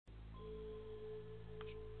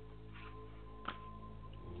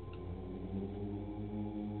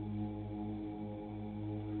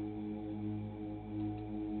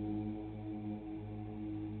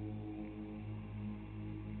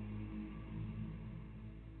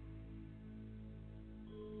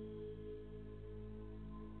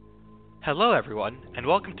Hello, everyone, and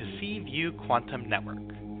welcome to Sea-View Quantum Network.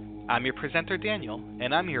 I'm your presenter, Daniel,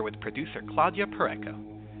 and I'm here with producer Claudia Pareco.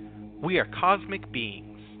 We are cosmic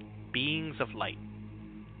beings, beings of light.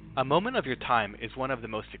 A moment of your time is one of the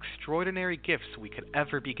most extraordinary gifts we could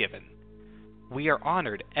ever be given. We are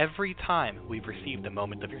honored every time we've received a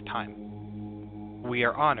moment of your time. We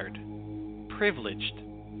are honored, privileged,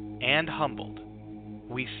 and humbled.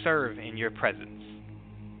 We serve in your presence.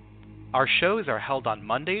 Our shows are held on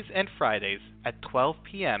Mondays and Fridays at 12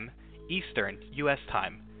 p.m. Eastern U.S.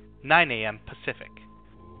 Time, 9 a.m. Pacific.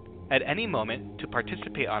 At any moment, to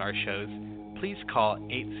participate on our shows, please call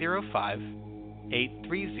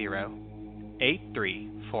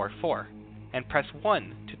 805-830-8344 and press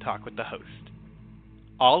 1 to talk with the host.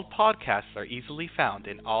 All podcasts are easily found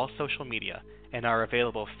in all social media and are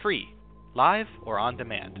available free, live, or on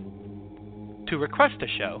demand. To request a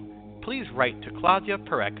show, please write to Claudia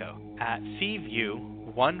Pareco at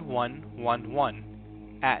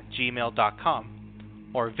cview1111@gmail.com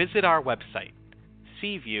or visit our website,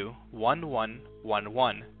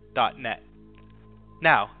 cview1111.net.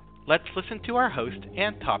 Now, let's listen to our host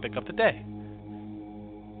and topic of the day.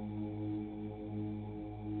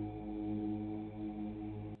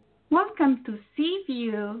 Welcome to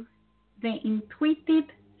Sea-View, the intuitive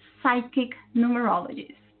psychic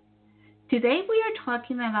numerologist. Today we are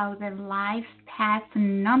talking about the life path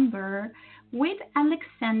number with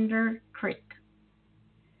Alexander Kriech.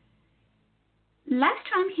 Last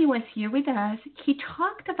time he was here with us, he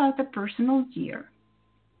talked about the personal year.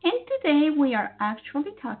 And today we are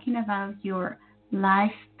actually talking about your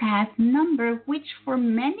life path number, which for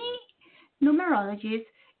many numerologists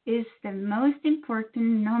is the most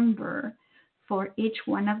important number for each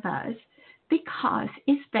one of us because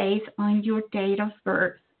it's based on your date of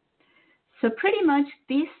birth. So pretty much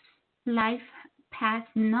this life path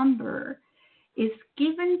number is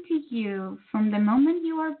given to you from the moment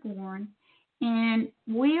you are born and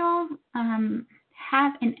will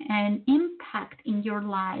have an impact in your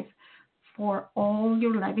life for all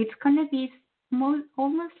your life. It's going to be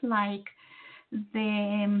almost like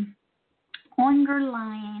the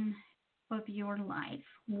underline of your life,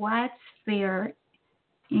 what's there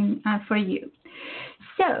for you.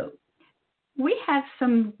 So we have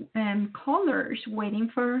some callers waiting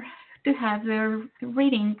to have their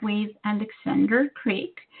reading with Alexander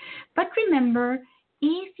Kriech. But remember,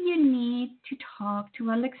 if you need to talk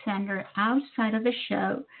to Alexander outside of the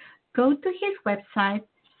show, go to his website,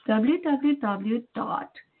 www.a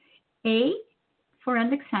for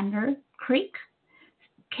Alexander Kriech,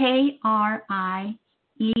 Kriech,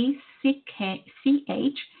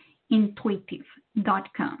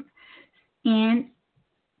 intuitive.com, and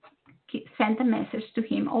send a message to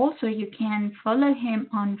him. Also, you can follow him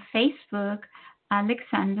on Facebook,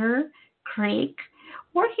 Alexander Kriech,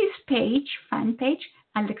 or his fan page,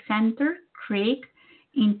 Alexander Kriech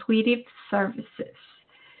Intuitive Services.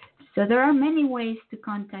 So there are many ways to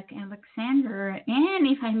contact Alexander. And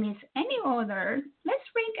if I miss any other,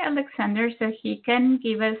 let's ring Alexander so he can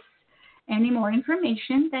give us any more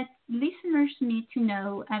information that listeners need to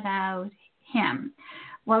know about him.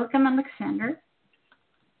 Welcome, Alexander.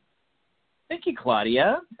 Thank you,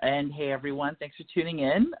 Claudia. And hey, everyone, thanks for tuning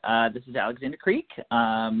in. This is Alexander Kriech.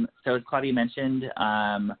 So as Claudia mentioned,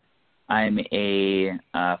 I'm a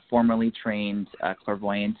formerly trained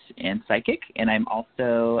clairvoyant and psychic, and I'm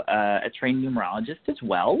also a trained numerologist as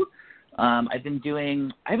well. I've been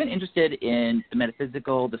interested in the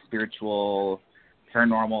metaphysical, the spiritual,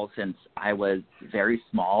 paranormal since I was very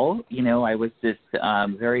small. You know, I was this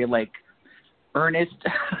very earnest,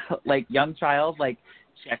 young child,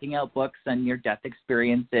 checking out books on near-death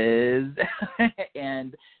experiences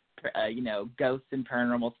and, ghosts and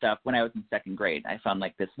paranormal stuff when I was in second grade. I found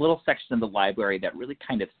this little section of the library that really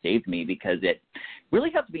kind of saved me because it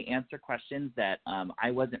really helped me answer questions that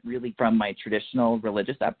I wasn't really from my traditional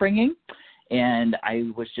religious upbringing. And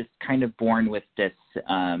I was just kind of born with this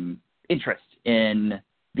interest in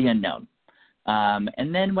the unknown.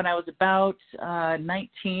 And then when I was about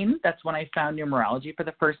 19, that's when I found numerology for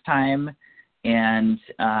the first time. And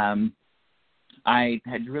I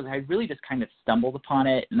really just kind of stumbled upon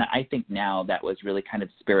it, and I think now that was really kind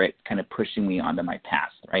of spirit kind of pushing me onto my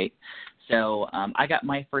path, right? So I got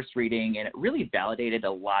my first reading, and it really validated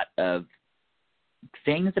a lot of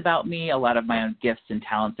things about me, a lot of my own gifts and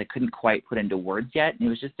talents I couldn't quite put into words yet, and it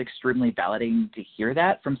was just extremely validating to hear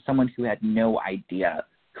that from someone who had no idea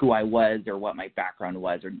who I was or what my background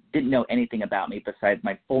was or didn't know anything about me besides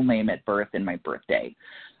my full name at birth and my birthday.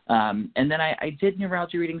 And then I did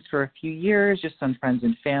numerology readings for a few years, just on friends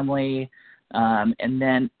and family. And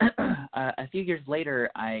then a few years later,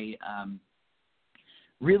 I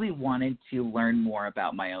really wanted to learn more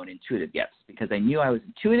about my own intuitive gifts because I knew I was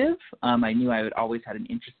intuitive. I knew I would always had an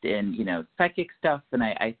interest in, psychic stuff. And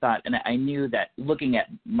I thought, and I knew that looking at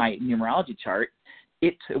my numerology chart,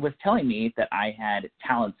 it was telling me that I had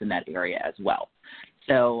talents in that area as well.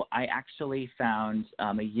 So I actually found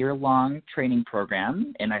a year-long training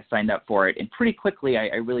program, and I signed up for it. And pretty quickly,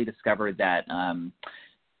 I really discovered that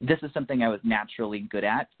this is something I was naturally good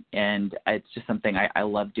at, and it's just something I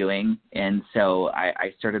love doing. And so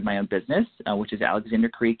I started my own business, which is Alexander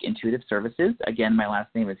Kriech Intuitive Services. Again, my last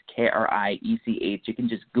name is Kriech. You can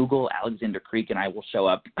just Google Alexander Kriech, and I will show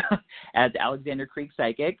up as Alexander Kriech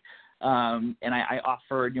Psychic. And I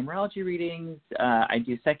offer numerology readings. I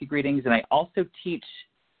do psychic readings, and I also teach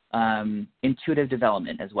intuitive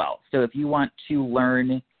development as well. So if you want to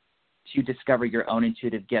learn to discover your own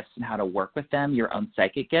intuitive gifts and how to work with them, your own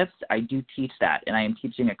psychic gifts, I do teach that, and I am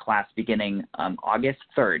teaching a class beginning August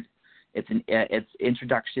 3rd. It's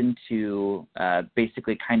introduction to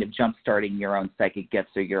basically kind of jump-starting your own psychic gifts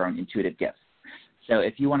or your own intuitive gifts. So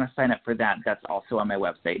if you want to sign up for that, that's also on my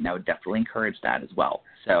website, and I would definitely encourage that as well.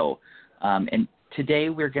 So, and today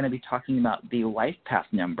we're going to be talking about the life path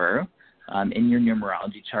number in your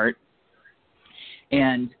numerology chart.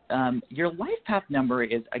 And your life path number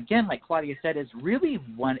is, again, like Claudia said, is really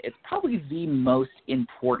it's probably the most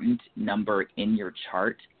important number in your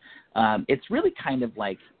chart. It's really kind of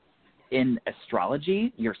like in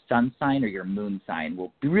astrology, your sun sign or your moon sign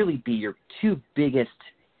will really be your two biggest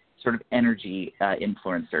sort of energy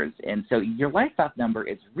influencers. And so your life path number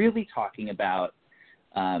is really talking about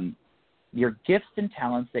your gifts and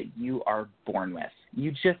talents that you are born with.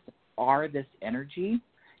 You just are this energy.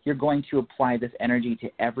 You're going to apply this energy to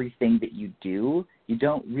everything that you do. You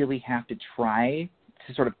don't really have to try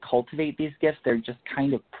to sort of cultivate these gifts. They're just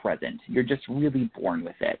kind of present. You're just really born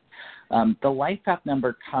with it. The life path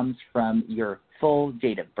number comes from your full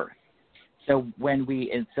date of birth. So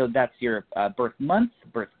so that's your birth month,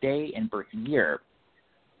 birth day, and birth year.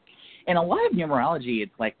 And a lot of numerology,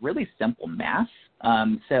 it's like really simple math.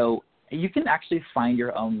 So you can actually find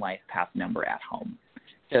your own life path number at home.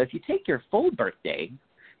 So if you take your full birthday,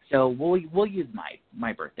 so we'll use my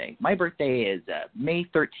birthday. My birthday is May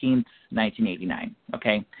 13th, 1989,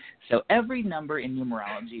 okay? So every number in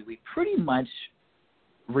numerology, we pretty much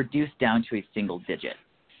reduce down to a single digit.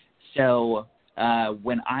 So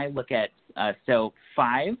when I look at,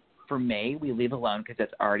 5 for May, we leave alone because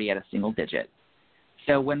it's already at a single digit.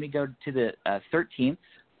 So when we go to the 13th,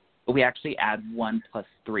 we actually add 1 plus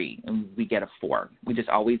 3, and we get a 4. We just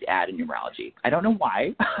always add in numerology. I don't know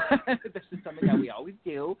why. This is something that we always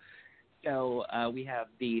do. So we have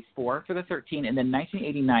the 4 for the 13, and then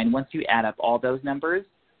 1989, once you add up all those numbers,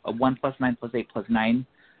 1 plus 9 plus 8 plus 9,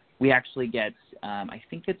 we actually get, I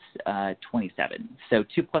think it's 27. So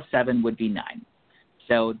 2 plus 7 would be 9.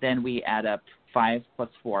 So then we add up 5 plus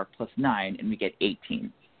 4 plus 9, and we get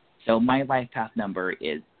 18. So my life path number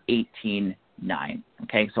is 18-9.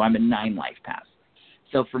 Okay, so I'm a 9 life path.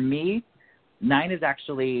 So for me, 9 is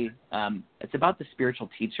actually, it's about the spiritual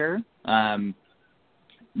teacher. 9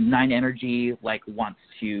 energy wants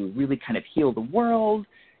to really kind of heal the world.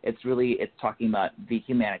 It's talking about the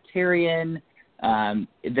humanitarian.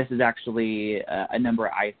 This is actually a number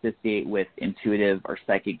I associate with intuitive or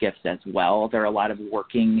psychic gifts as well. There are a lot of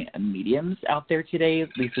working mediums out there today.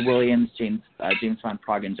 Lisa Williams, James Van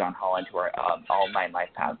Praagh, and John Holland, who are all 9 life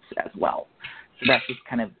paths as well. So that's just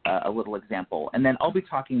kind of a little example. And then I'll be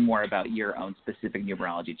talking more about your own specific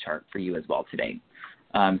numerology chart for you as well today.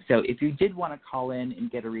 So if you did want to call in and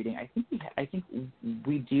get a reading, I think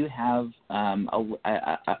we do have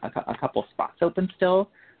a couple spots open still.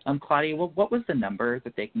 Claudia, what was the number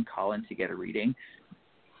that they can call in to get a reading?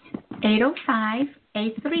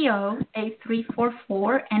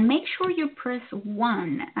 805-830-8344, and make sure you press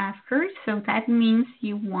 1 after, so that means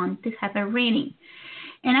you want to have a reading.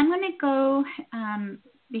 And I'm going to go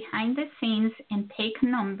behind the scenes and take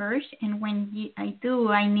numbers, and when I do,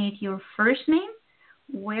 I need your first name,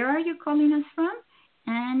 where are you calling us from,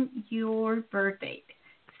 and your birth date.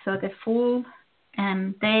 So the full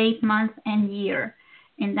date, month, and year.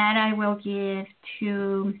 And that I will give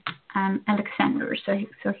to Alexander so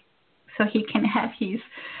he can have his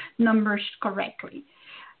numbers correctly.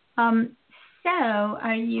 So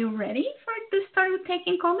are you ready to start with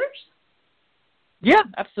taking callers? Yeah,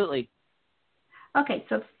 absolutely. Okay,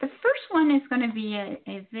 so the first one is going to be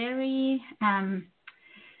a very, I'm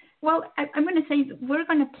going to say we're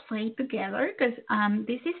going to play together because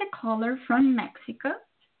this is a caller from Mexico.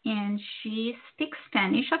 And she speaks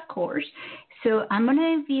Spanish, of course. So I'm going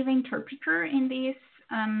to be the interpreter in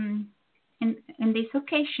in this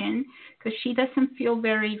occasion because she doesn't feel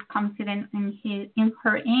very confident in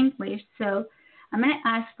her English. So I'm going to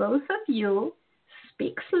ask both of you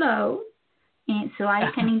speak slow and so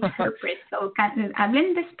I can interpret. So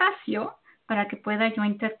hablen despacio para que pueda yo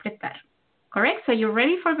interpretar. Correct? So you're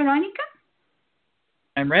ready for Verónica?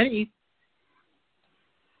 I'm ready.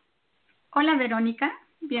 Hola, Verónica.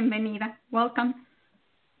 Bienvenida. Welcome.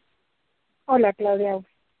 Hola, Claudia.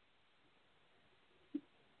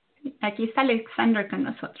 Aquí está Alexander con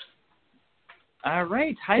nosotros. All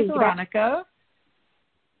right. Hi, Veronica.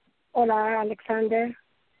 Hola, Alexander.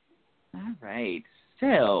 All right.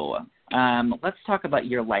 So let's talk about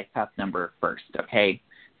your life path number first, okay?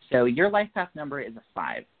 So your life path number is a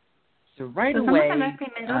 5. So right away... Vamos a hablar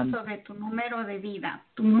primero sobre tu número de vida.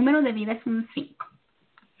 Tu número de vida es un 5.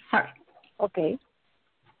 Sorry. Okay.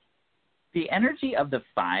 The energy of the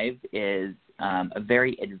 5 is a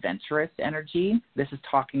very adventurous energy. This is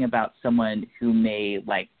talking about someone who may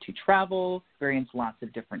like to travel, experience lots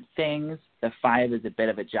of different things. The 5 is a bit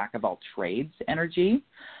of a jack of all trades energy.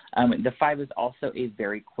 The 5 is also a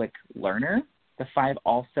very quick learner. The 5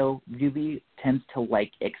 also really tends to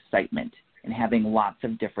like excitement and having lots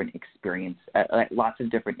of different experiences.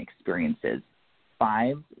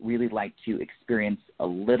 5s really like to experience a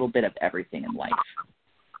little bit of everything in life.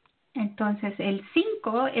 Entonces, el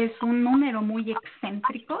 5 es un número muy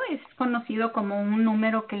excéntrico, es conocido como un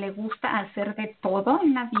número que le gusta hacer de todo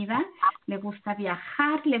en la vida, le gusta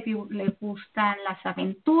viajar, le gustan las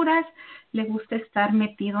aventuras, le gusta estar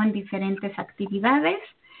metido en diferentes actividades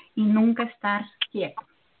y nunca estar quieto.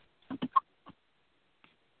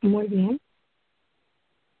 Muy bien.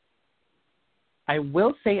 I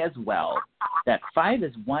will say as well that 5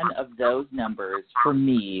 is one of those numbers for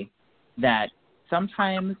me that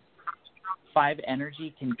sometimes 5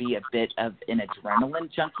 energy can be a bit of an adrenaline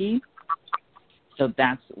junkie. So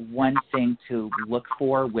that's one thing to look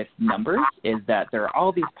for with numbers is that there are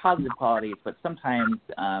all these positive qualities, but sometimes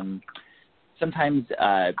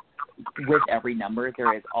with every number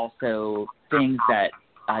there is also things that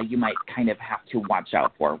you might kind of have to watch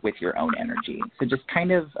out for with your own energy. So just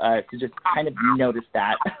kind of notice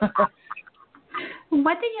that.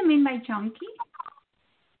 What do you mean by junkie?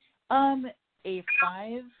 A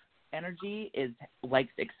 5 energy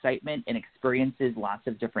likes excitement and experiences lots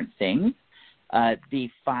of different things. The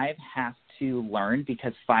 5 has to learn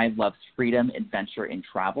because 5 loves freedom, adventure, and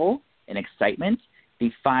travel and excitement. The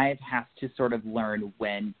 5 has to sort of learn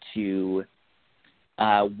when to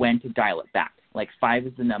dial it back. Like 5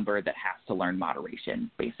 is the number that has to learn moderation,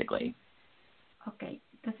 basically. Okay.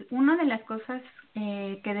 Entonces, una de las cosas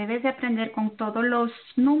que debes de aprender con todos los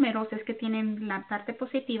números es que tienen la parte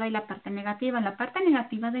positiva y la parte negativa. La parte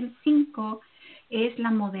negativa del 5 es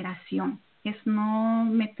la moderación, es no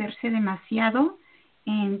meterse demasiado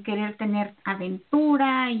en querer tener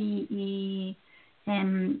aventura y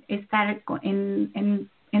estar en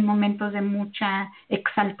momentos de mucha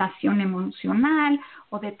exaltación emocional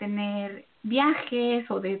o de tener viajes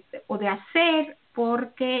o de hacer,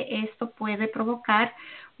 porque esto puede provocar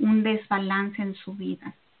un desbalance en su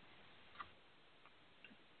vida.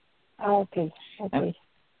 Okay.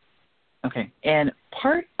 Okay. And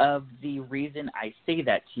part of the reason I say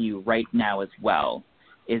that to you right now as well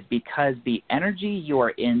is because the energy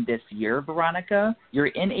you're in this year, Veronica, you're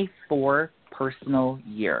in a 4 personal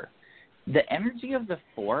year. The energy of the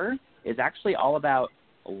 4 is actually all about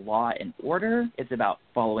law and order. It's about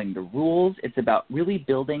following the rules. It's about really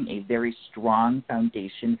building a very strong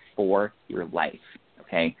foundation for your life.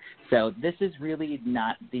 Okay, so this is really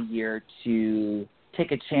not the year to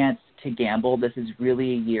take a chance to gamble. This is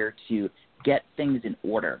really a year to get things in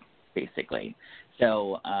order, basically.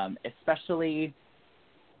 So especially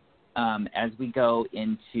as we go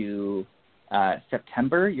into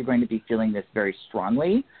September, you're going to be feeling this very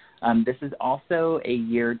strongly. This is also a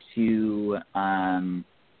year to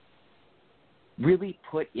really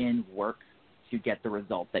put in work to get the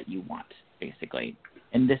result that you want, basically.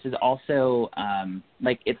 And this is also,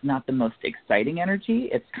 it's not the most exciting energy.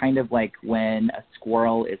 It's kind of like when a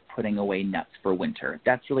squirrel is putting away nuts for winter.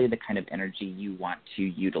 That's really the kind of energy you want to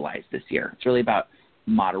utilize this year. It's really about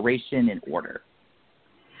moderation and order.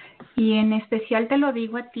 Y en especial te lo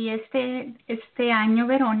digo a ti, este año,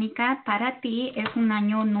 Verónica, para ti es un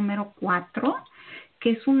año número 4,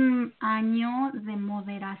 que es un año de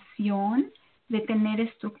moderación, de tener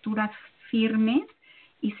estructuras firmes,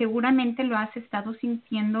 y seguramente lo has estado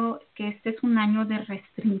sintiendo que este es un año de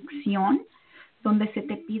restricción, donde se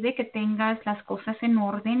te pide que tengas las cosas en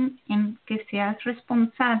orden, en que seas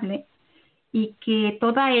responsable, y que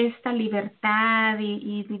toda esta libertad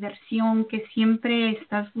y diversión que siempre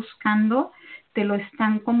estás buscando te lo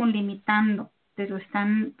están como limitando, te lo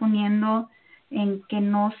están poniendo en que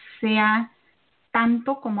no sea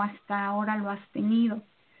tanto como hasta ahora lo has tenido.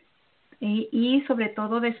 Y sobre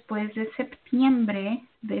todo después de septiembre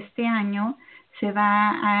de este año se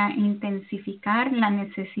va a intensificar la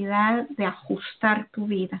necesidad de ajustar tu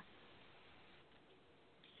vida.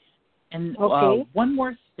 And Okay. one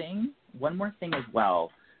more thing as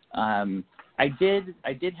well. I did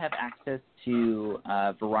have access to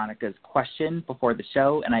Veronica's question before the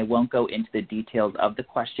show, and I won't go into the details of the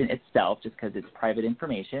question itself just because it's private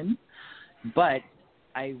information. But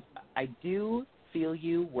I do feel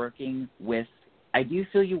you working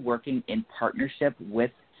in partnership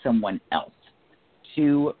with someone else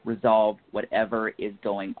to resolve whatever is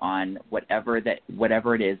going on, whatever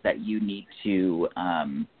it is that you need to.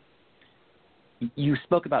 You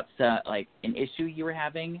spoke about like an issue you were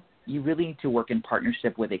having. You really need to work in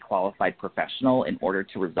partnership with a qualified professional in order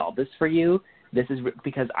to resolve this for you. This is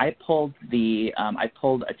because I pulled a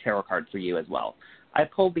tarot card for you as well. I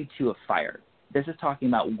pulled the Two of Fire. This is talking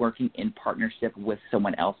about working in partnership with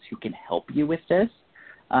someone else who can help you with this.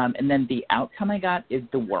 And then the outcome I got is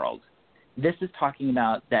the World. This is talking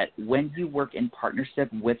about that when you work in partnership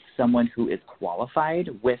with someone who is qualified,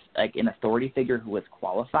 with like an authority figure who is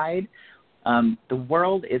qualified, the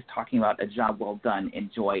World is talking about a job well done in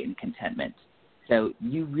joy and contentment. So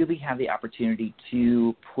you really have the opportunity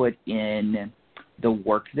to put in the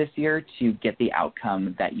work this year to get the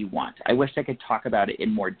outcome that you want. I wish I could talk about it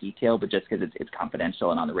in more detail, but just because it's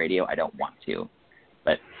confidential and on the radio, I don't want to.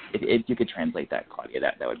 But if you could translate that, Claudia,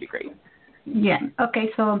 that would be great. Yeah,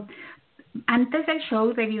 okay, so antes del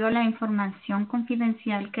show, debido a la información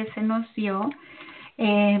confidencial que se nos dio,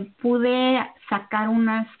 pude sacar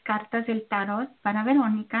unas cartas del tarot para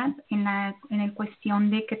Verónica en el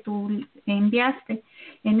cuestión de que tú enviaste.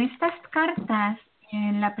 En estas cartas,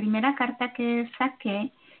 en la primera carta que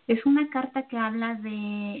saqué, es una carta que habla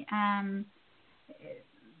de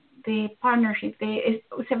partnership.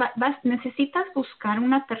 Necesitas buscar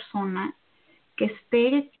una persona que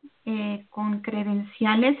esté con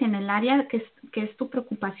credenciales en el área que es tu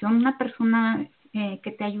preocupación, una persona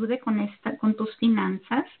que te ayude con tus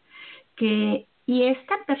finanzas, y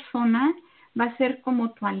esta persona va a ser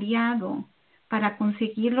como tu aliado para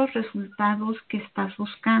conseguir los resultados que estás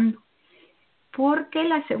buscando. Porque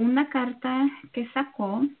la segunda carta que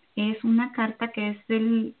sacó es una carta que es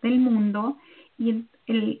del mundo, y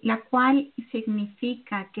la cual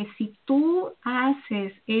significa que si tú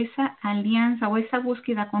haces esa alianza o esa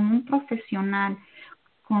búsqueda con un profesional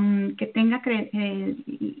que tenga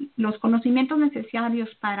los conocimientos necesarios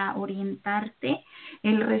para orientarte,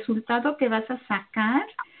 el resultado que vas a sacar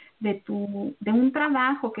de un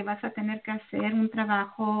trabajo que vas a tener que hacer, un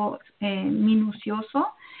trabajo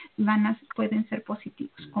minucioso, pueden ser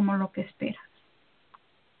positivos, como lo que esperas.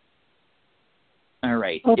 All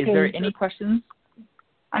right. Okay. Is there any questions?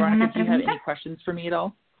 ¿Alguna Veronica, do you have pregunta? any questions for me at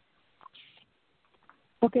all?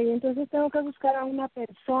 Ok, entonces tengo que buscar a una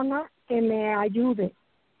persona que me ayude.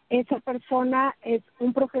 ¿Esa persona es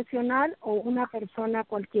un profesional o una persona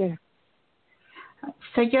cualquiera?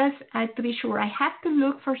 So just to be sure, I have to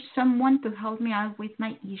look for someone to help me out with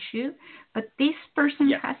my issue, but this person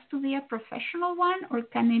Yes. has to be a professional one, or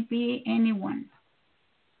can it be anyone?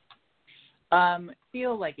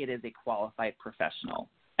 Feel like it is a qualified professional.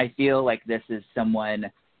 I feel like this is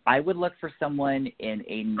someone, I would look for someone in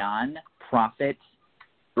a non-profit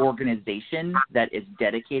organization that is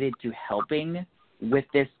dedicated to helping with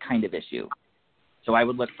this kind of issue. So I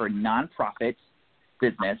would look for non-profit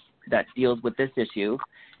business that deals with this issue.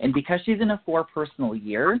 And because she's in a 4 personal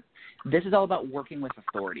year, this is all about working with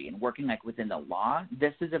authority and working like within the law.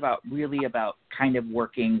 This is really about kind of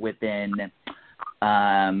working within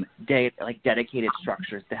dedicated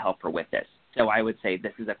structures to help her with this. So I would say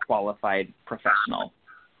this is a qualified professional.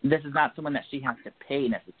 This is not someone that she has to pay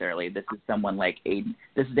necessarily. This is someone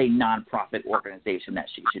this is a nonprofit organization that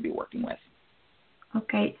she should be working with.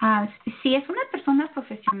 Okay. Si es una persona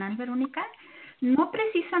profesional, Verónica, no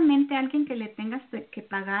precisamente alguien que le tengas que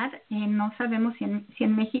pagar. No sabemos si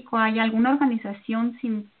en México hay alguna organización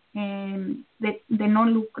de no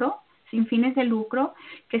lucro, sin fines de lucro,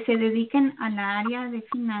 que se dediquen a la área de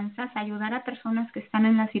finanzas, a ayudar a personas que están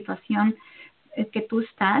en la situación que tú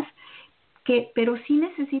estás, pero sí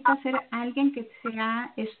necesita ser alguien que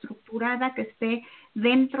sea estructurada, que esté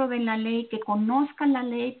dentro de la ley, que conozca la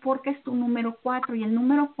ley, porque es tu número 4, y el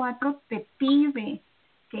número 4 te pide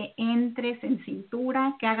que entres en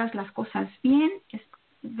cintura, que hagas las cosas bien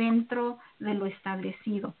dentro de lo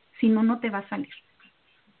establecido, si no, no te va a salir.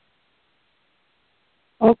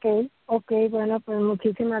 Ok, bueno, pues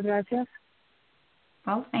muchísimas gracias.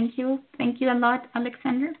 Well, thank you. Thank you a lot,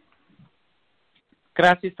 Alexander.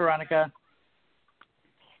 Gracias, Veronica.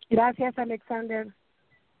 Gracias, Alexander.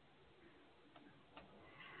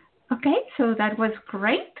 Okay, so that was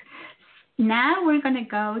great. Now we're going to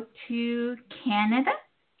go to Canada,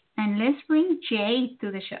 and let's bring Jay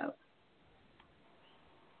to the show.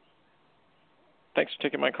 Thanks for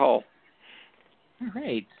taking my call. All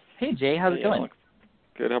right. Hey, Jay, how's it going?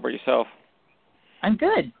 Good. How about yourself? I'm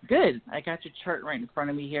good. Good. I got your chart right in front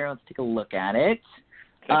of me here. Let's take a look at it.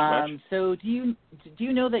 Thanks much. So do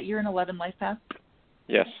you know that you're an 11 life path?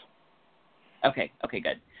 Yes. Okay,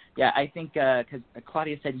 good. Yeah, I think because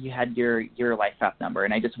Claudia said you had your life path number,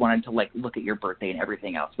 and I just wanted to look at your birthday and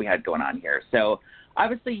everything else we had going on here. So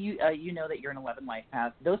obviously you know that you're an 11 life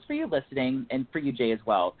path. Those for you listening, and for you, Jay, as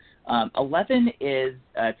well. 11 is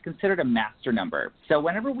it's considered a master number. So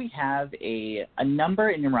whenever we have a number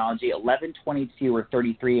in numerology, 11, 22, or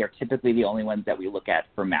 33 are typically the only ones that we look at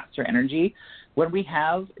for master energy. When we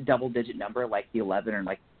have a double-digit number like the 11 or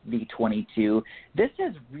like the 22, this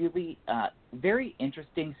has really very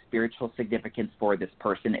interesting spiritual significance for this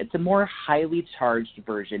person. It's a more highly charged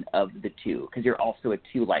version of the 2 because you're also a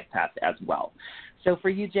 2 life path as well. So for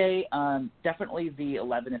you, Jay, definitely the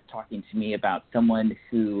 11 is talking to me about someone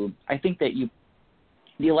who I think that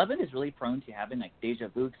the 11 is really prone to having like deja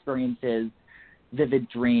vu experiences, vivid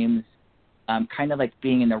dreams, kind of like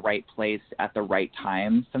being in the right place at the right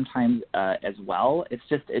time sometimes as well. It's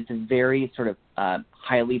a very sort of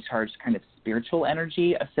highly charged kind of spiritual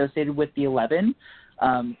energy associated with the 11.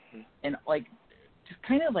 And like, just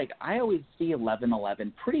kind of like I always see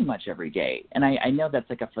 1111 pretty much every day. And I know that's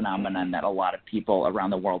like a phenomenon that a lot of people around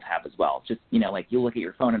the world have as well. Just, like you look at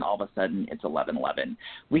your phone and all of a sudden it's 1111.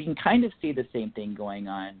 We can kind of see the same thing going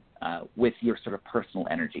on with your sort of personal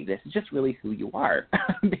energy. This is just really who you are,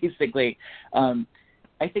 basically.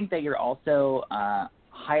 I think that you're also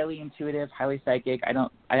highly intuitive, highly psychic.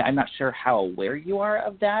 I'm not sure how aware you are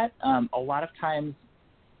of that. A lot of times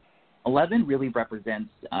 11 really represents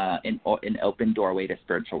an open doorway to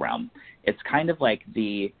spiritual realm. It's kind of like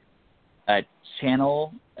the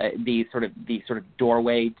channel, the sort of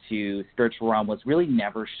doorway to spiritual realm was really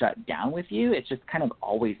never shut down with you. It's just kind of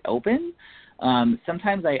always open.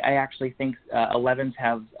 Sometimes I actually think 11s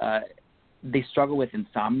have they struggle with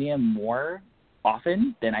insomnia more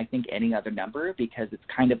often than I think any other number because it's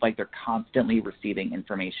kind of like they're constantly receiving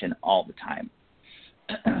information all the time.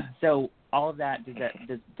 So all of that,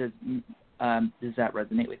 does that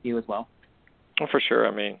resonate with you as well? Well, for sure.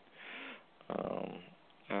 I mean,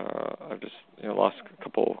 I've just lost a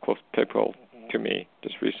couple of close people to me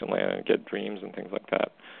just recently, and I get dreams and things like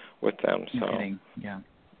that with them. So yeah.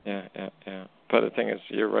 But the thing is,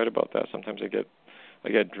 you're right about that. Sometimes I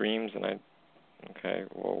get dreams, and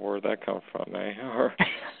where'd that come from, eh? Or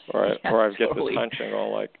I get totally. this hunch and go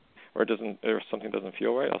like, or something doesn't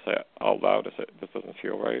feel right. I'll say it out loud, this doesn't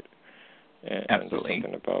feel right. And absolutely. do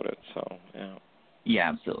something about it. So yeah. Yeah,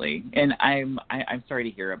 absolutely. And I'm sorry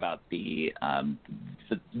to hear about the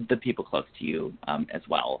people close to you as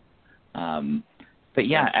well. But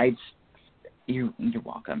yeah, you're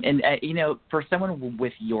welcome. And for someone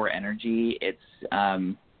with your energy, it's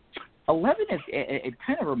 11 is it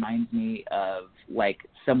kind of reminds me of like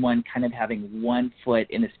someone kind of having one foot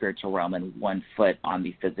in the spiritual realm and one foot on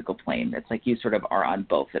the physical plane. It's like you sort of are on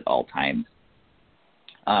both at all times.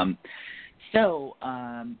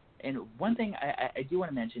 And one thing I do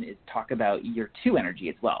want to mention is talk about your 2 energy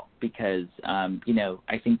as well, because,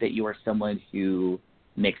 I think that you are someone who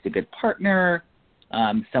makes a good partner,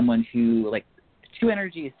 someone who, like, 2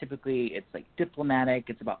 energy is typically, it's like diplomatic,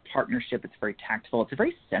 it's about partnership, it's very tactful, it's a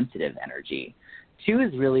very sensitive energy. 2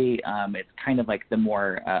 is really, it's kind of like the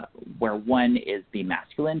more, where 1 is the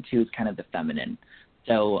masculine, 2 is kind of the feminine.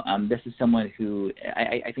 So this is someone who,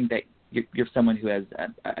 I think that you're someone who has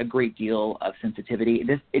a great deal of sensitivity.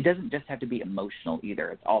 It doesn't just have to be emotional either.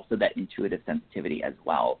 It's also that intuitive sensitivity as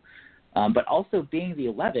well. But also being the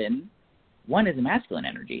 11, 1 is a masculine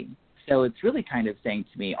energy. So it's really kind of saying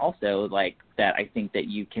to me also like that I think that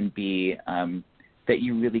you can be, that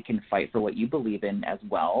you really can fight for what you believe in as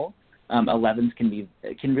well. 11s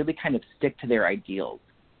can really kind of stick to their ideals.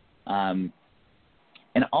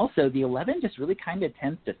 And also, the 11 just really kind of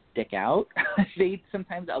tends to stick out.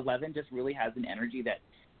 Sometimes 11 just really has an energy that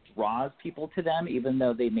draws people to them, even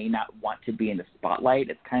though they may not want to be in the spotlight.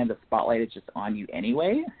 It's kind of the spotlight is just on you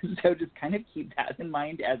anyway. So just kind of keep that in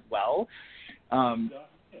mind as well.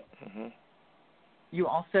 You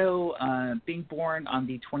also, being born on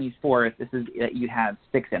the 24th, this is you have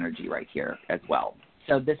 6 energy right here as well.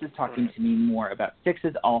 So this is talking to me more about 6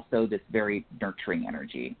 is also this very nurturing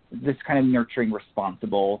energy, this kind of nurturing,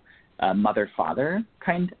 responsible, mother-father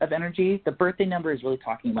kind of energy. The birthday number is really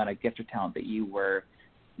talking about a gift or talent that you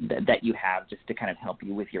have just to kind of help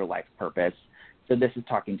you with your life purpose. So this is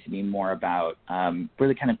talking to me more about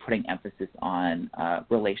really kind of putting emphasis on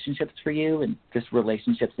relationships for you, and just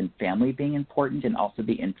relationships and family being important, and also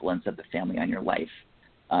the influence of the family on your life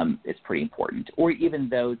is pretty important. Or even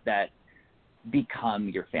those that become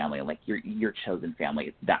your family, like your chosen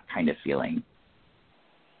family, that kind of feeling.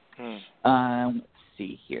 Let's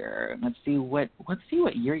see here. Let's see what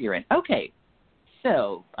year you're in. Okay.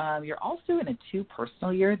 So you're also in a 2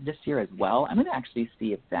 personal year this year as well. I'm going to actually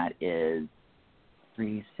see if that is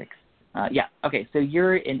 3, 6. Yeah. Okay. So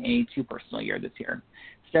you're in a 2 personal year this year.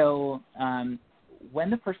 So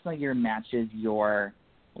when the personal year matches your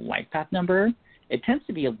life path number, it tends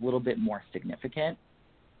to be a little bit more significant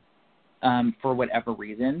for whatever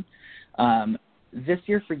reason. This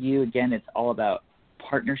year for you, again, it's all about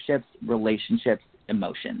partnerships, relationships,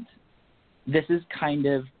 emotions. This is kind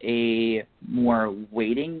of a more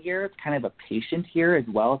waiting year. It's kind of a patient year as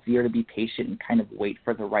well. It's a year to be patient and kind of wait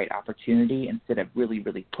for the right opportunity instead of really,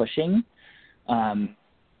 really pushing. And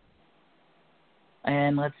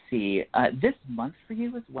let's see. This month for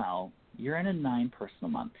you as well, you're in a 9 personal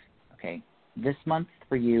month. Okay. This month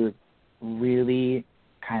for you is really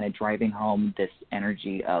kind of driving home this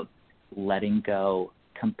energy of letting go,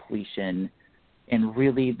 completion, and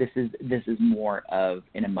really this is more of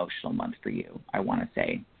an emotional month for you, I want to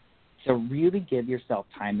say. So really give yourself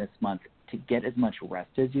time this month to get as much rest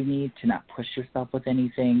as you need, to not push yourself with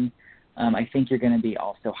anything. I think you're going to be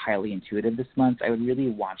also highly intuitive this month. I would really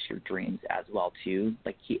watch your dreams as well too.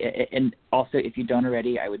 And also, if you don't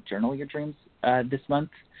already, I would journal your dreams this month.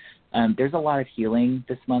 There's a lot of healing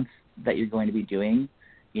this month that you're going to be doing,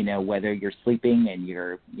 whether you're sleeping and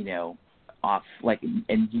you're, off,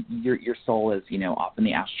 and your soul is, off in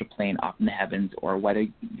the astral plane, off in the heavens, or whether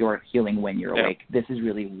you're healing when you're awake. This is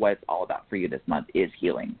really what it's all about for you this month, is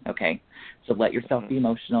healing, okay? So let yourself be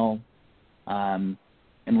emotional, and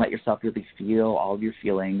let yourself really feel all of your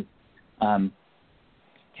feelings. Can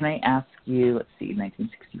I ask you, let's see,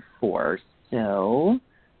 1964, so,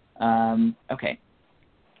 okay.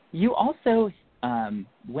 You also,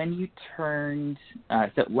 when you turned,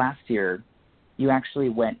 so last year, you actually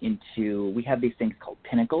went into, we have these things called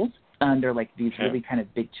pinnacles. They're like these really kind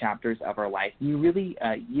of big chapters of our life. You really,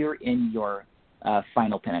 you're in your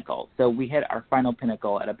final pinnacle. So we hit our final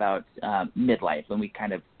pinnacle at about midlife, when we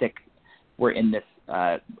kind of we're in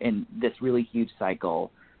this really huge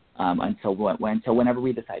cycle until whenever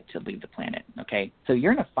we decide to leave the planet, okay? So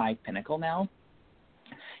you're in a 5 pinnacle now.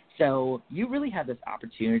 So you really have this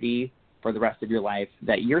opportunity for the rest of your life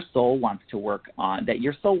that your soul wants to work on, that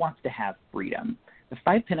your soul wants to have freedom. The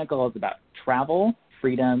 5 pinnacle is about travel,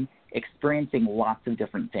 freedom, experiencing lots of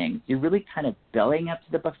different things. You're really kind of bellying up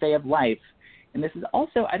to the buffet of life. And this is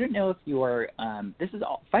also, I don't know if you're, 5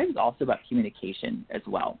 is also about communication as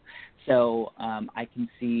well. So I can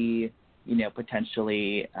see,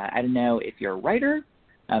 potentially, I don't know if you're a writer,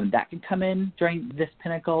 that can come in during this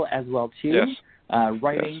pinnacle as well too. Yes.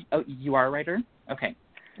 Writing. Yes. Oh, you are a writer? Okay.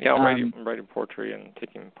 Yeah, I'm writing poetry and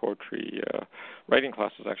taking poetry writing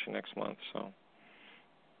classes actually next month. So.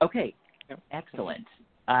 Okay. Yep. Excellent.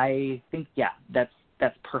 I think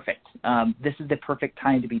that's perfect. This is the perfect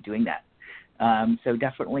time to be doing that. So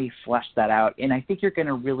definitely flesh that out. And I think you're going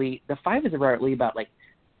to really, the 5 is really about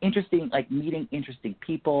meeting interesting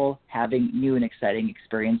people, having new and exciting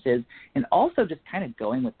experiences, and also just kind of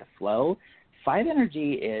going with the flow. 5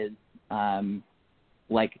 energy is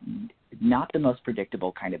not the most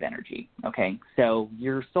predictable kind of energy, okay? So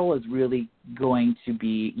your soul is really going to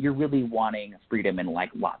be, you're really wanting freedom and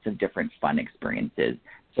lots of different fun experiences.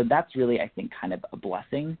 So that's really, I think, kind of a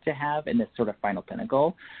blessing to have in this sort of final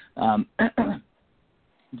pinnacle.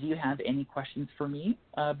 Do you have any questions for me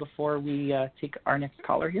before we take our next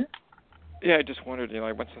caller here? Yeah, I just wondered,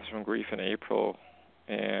 I went through some grief in April,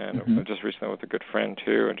 and just recently with a good friend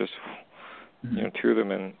too, and just, 2 of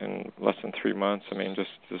them in less than 3 months. I mean, just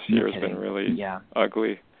this year has been really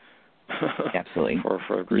ugly. Absolutely.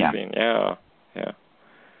 for grieving. Yeah.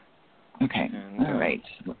 Okay. And, all right.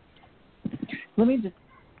 Let me just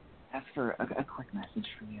ask for a quick message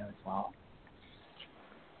from you as well.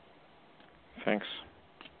 Thanks.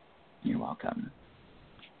 You're welcome.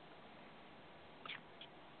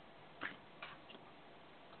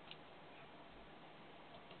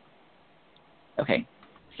 Okay.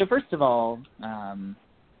 So first of all,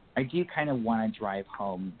 I do kind of want to drive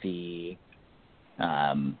home the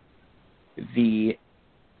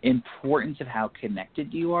importance of how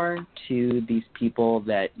connected you are to these people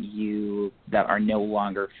that are no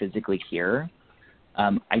longer physically here.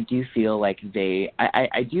 I do feel like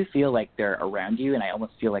I do feel like they're around you, and I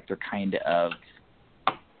almost feel like they're kind of,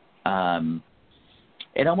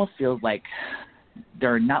 it almost feels like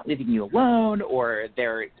they're not leaving you alone, or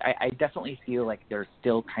I definitely feel like they're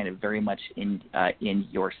still kind of very much in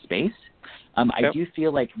your space. I do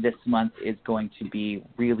feel like this month is going to be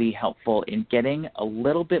really helpful in getting a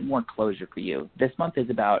little bit more closure for you. This month is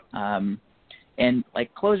about, and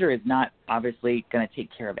like closure is not obviously going to take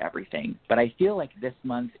care of everything, but I feel like this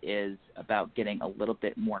month is about getting a little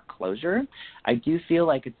bit more closure. I do feel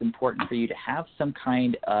like it's important for you to have some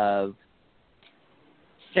kind of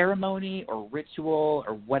ceremony or ritual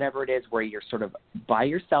or whatever it is where you're sort of by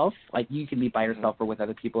yourself. Like you can be by yourself or with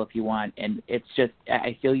other people if you want, and it's just,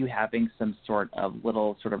 I feel you having some sort of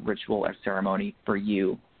little sort of ritual or ceremony for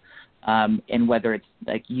you, and whether it's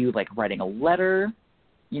like you like writing a letter,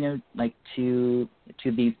 you know, like to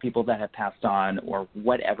these people that have passed on, or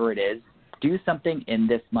whatever it is. Do something in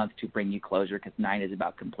this month to bring you closure, because 9 is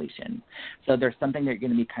about completion. So there's something that you're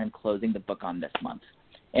going to be kind of closing the book on this month.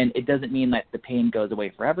 And it doesn't mean that the pain goes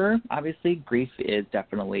away forever. Obviously, grief is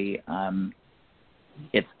definitely,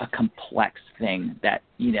 it's a complex thing that,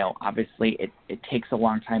 you know, obviously it takes a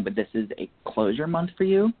long time, but this is a closure month for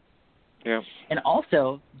you. Yeah. And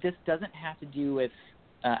also, this doesn't have to do with,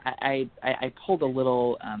 I pulled a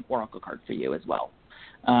little oracle card for you as well.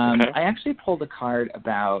 Okay. I actually pulled a card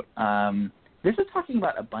about, this is talking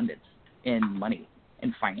about abundance in money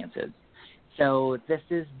and finances. So this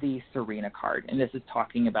is the Serena card, and this is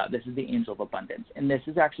talking about, this is the Angel of Abundance, and this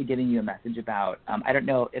is actually giving you a message about, I don't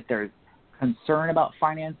know if there's concern about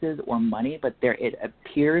finances or money, but it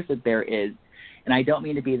appears that there is, and I don't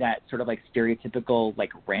mean to be that sort of like stereotypical,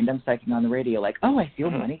 like random psychic on the radio, like, oh, I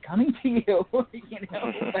feel money coming to you, you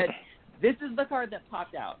know, but this is the card that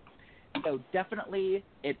popped out. So definitely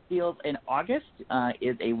it feels, in August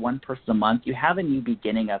is a one person a month. You have a new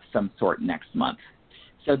beginning of some sort next month.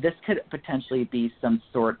 So this could potentially be some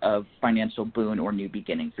sort of financial boon or new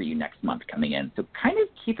beginning for you next month coming in. So kind of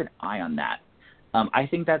keep an eye on that. I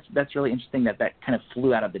think that's really interesting that kind of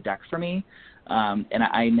flew out of the deck for me. And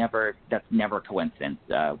that's never a coincidence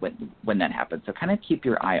when that happens. So kind of keep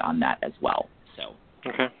your eye on that as well. So.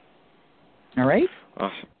 Okay. All right.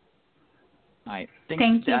 Awesome. All right. Thank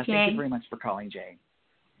you, Jay. Thank you very much for calling, Jay.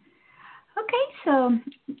 Okay, so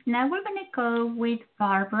now we're going to go with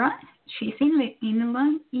Barbara. She's in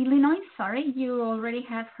Illinois. Sorry, you already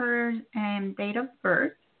have her date of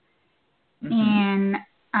birth. Mm-hmm.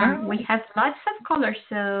 And we have lots of colors,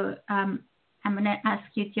 so I'm going to ask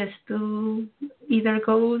you just to either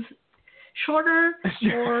go shorter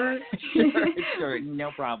or... Sure,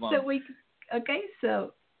 no problem.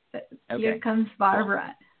 So here comes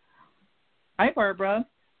Barbara. Hi, Barbara.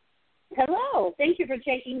 Hello. Thank you for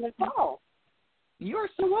taking the call. You are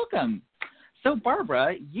so welcome. So,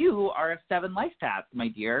 Barbara, you are a 7 life path, my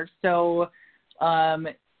dear. So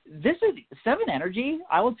this is 7 energy.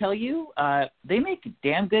 I will tell you, they make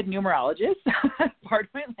damn good numerologists, pardon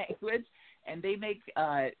my language, and they make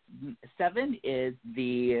 7 is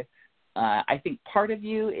the, I think part of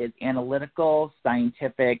you is analytical,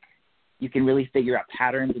 scientific. You can really figure out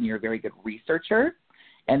patterns, and you're a very good researcher.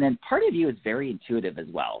 And then part of you is very intuitive as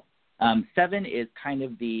well. 7 is kind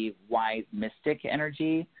of the wise mystic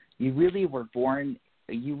energy. You really were kind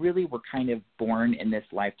of born in this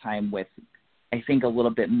lifetime with, I think, a little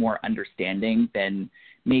bit more understanding than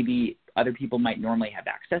maybe other people might normally have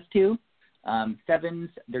access to. 7s,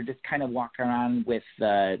 they're just kind of walking around with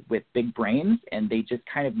big brains, and they just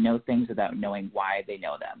kind of know things without knowing why they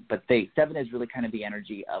know them. But 7 is really kind of the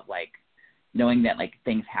energy of like knowing that like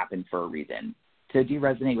things happen for a reason. So do you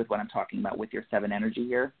resonate with what I'm talking about with your 7 energy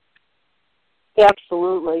here?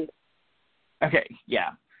 Absolutely. Okay,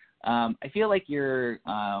 yeah. I feel like you're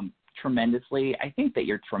tremendously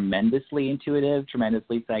intuitive,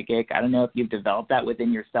 tremendously psychic. I don't know if you've developed that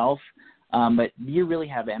within yourself, but you really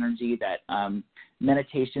have energy that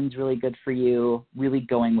meditation's really good for you, really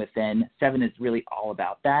going within. 7 is really all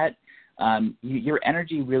about that. Your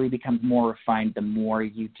energy really becomes more refined the more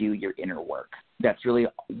you do your inner work. That's really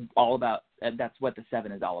all about, that's what the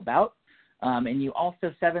 7 is all about. And you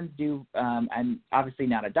also, 7s do, I'm obviously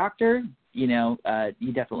not a doctor, you know,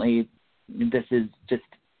 you definitely, this is just,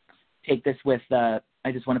 take this with, I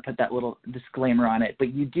just want to put that little disclaimer on it,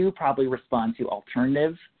 but you do probably respond to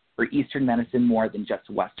alternative or Eastern medicine more than just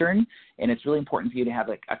Western, and it's really important for you to have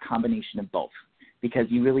like a combination of both, because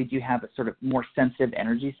you really do have a sort of more sensitive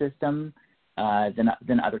energy system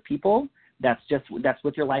than other people. That's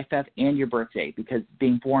with your life path and your birthday, because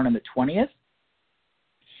being born on the 20th,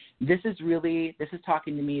 this is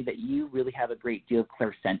talking to me that you really have a great deal of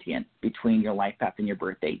clairsentience between your life path and your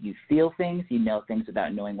birthday. You feel things, you know things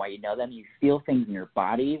without knowing why you know them. You feel things in your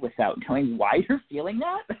body without knowing why you're feeling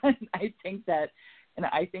that. I think that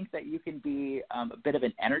you can be a bit of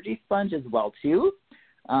an energy sponge as well too,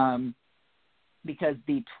 because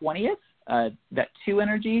the 20th, that 2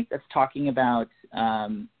 energy, that's talking about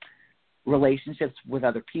relationships with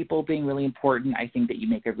other people being really important. I think that you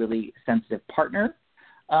make a really sensitive partner.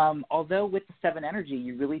 Although with the 7 energy,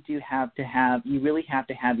 you really have to have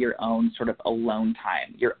your own sort of alone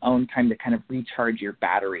time, your own time to kind of recharge your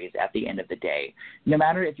batteries at the end of the day. No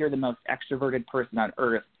matter if you're the most extroverted person on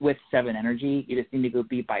earth, with 7 energy, you just need to go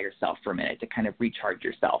be by yourself for a minute to kind of recharge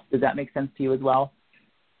yourself. Does that make sense to you as well?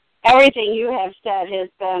 Everything you have said has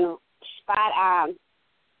been spot on.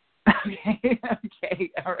 Okay.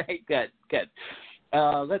 All right, good.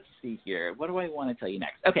 Let's see here. What do I want to tell you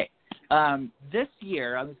next? Okay. This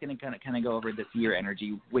year, I'm just going to kind of go over this year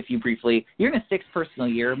energy with you briefly. You're in a 6th personal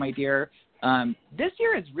year, my dear. This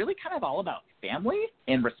year is really kind of all about family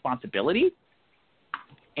and responsibility.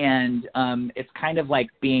 And it's kind of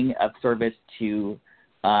like being of service to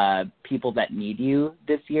people that need you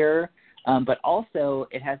this year. But also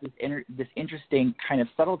it has this interesting kind of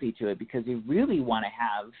subtlety to it, because you really want to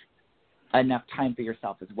have enough time for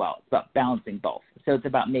yourself as well. It's about balancing both. So it's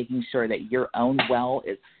about making sure that your own well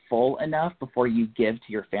is full enough before you give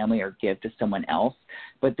to your family or give to someone else.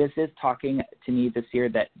 But this is talking to me this year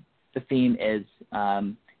that the theme is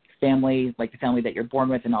family, like the family that you're born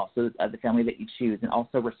with, and also the family that you choose, and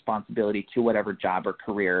also responsibility to whatever job or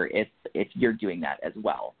career if you're doing that as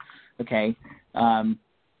well. Okay.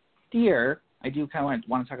 Dear, I do kind of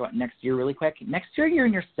want to talk about next year really quick. Next year, you're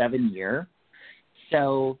in your 7th year.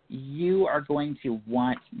 So you are going to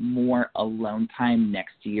want more alone time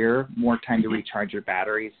next year, more time to recharge your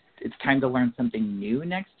batteries. It's time to learn something new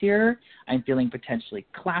next year. I'm feeling potentially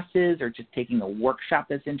classes or just taking a workshop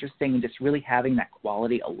that's interesting and just really having that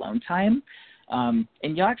quality alone time. And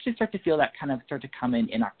you'll actually start to feel that kind of start to come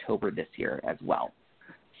in October this year as well.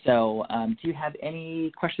 So do you have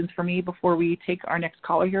any questions for me before we take our next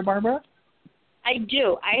caller here, Barbara? I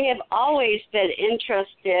do. I have always been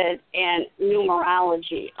interested in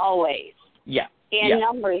numerology, always. Yeah. And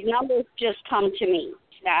numbers just come to me.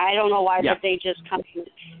 I don't know why, but they just come to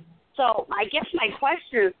me. So I guess my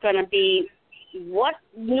question is going to be, what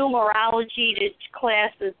numerology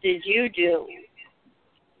classes did you do?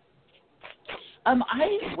 I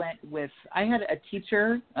had a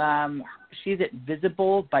teacher. She's at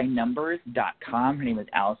visiblebynumbers.com. Her name is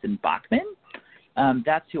Allison Bachman.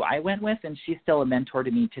 That's who I went with, and she's still a mentor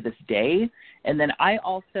to me to this day. And then I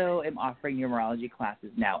also am offering numerology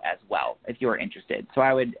classes now as well, if you are interested. So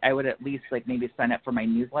I would at least maybe sign up for my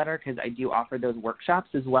newsletter, because I do offer those workshops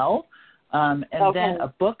as well. And then a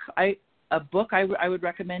book I would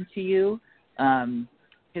recommend to you.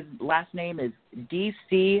 His last name is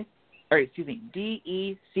D-E-C-O-Z.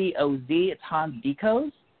 It's Hans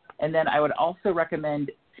Dekos. And then I would also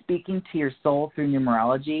recommend Speaking to Your Soul Through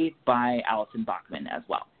Numerology by Allison Bachman as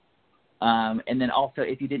well. And then also,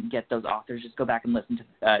 if you didn't get those authors, just go back and listen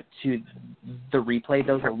to the replay.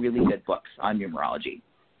 Those are really good books on numerology.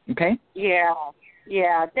 Okay?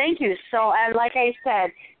 Yeah. Thank you. So, and like I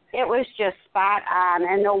said, it was just spot on.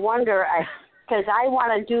 And no wonder, because I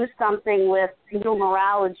want to do something with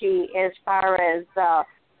numerology as far as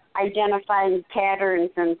identifying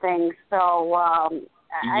patterns and things. So I've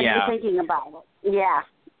been thinking about it.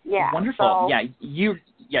 Yeah. Wonderful. So, you're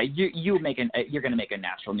going to make a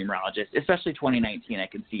natural numerologist, especially 2019. I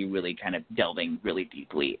can see you really kind of delving really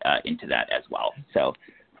deeply into that as well. So.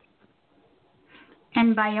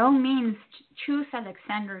 And by all means, choose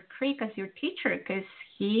Alexander Kriech as your teacher, because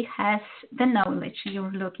he has the knowledge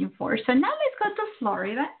you're looking for. So now let's go to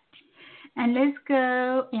Florida, and let's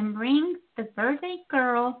go and bring the birthday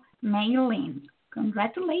girl, Maylin.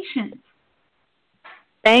 Congratulations.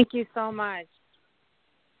 Thank you so much.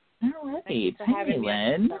 All right. Hi,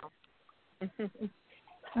 Maylin.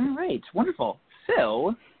 All right. Wonderful.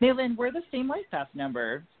 So, Maylin, we're the same life path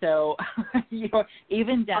number. So, you're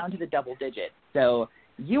even down to the double digit. So,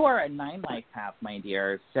 you are a 9 life path, my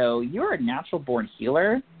dear. So, you're a natural born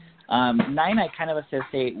healer. 9 I kind of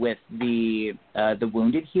associate with the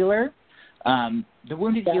wounded healer. The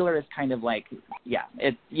wounded healer is kind of like,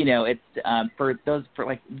 for those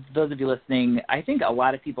of you listening, I think a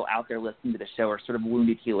lot of people out there listening to the show are sort of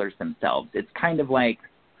wounded healers themselves. It's kind of like,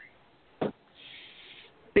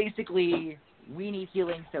 basically, we need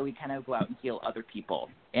healing, so we kind of go out and heal other people.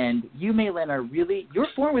 And you, Maylin, you're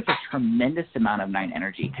born with a tremendous amount of 9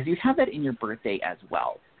 energy, because you have that in your birthday as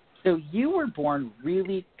well. So you were born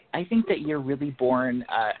really I think that you're really born,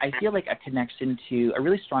 I feel like a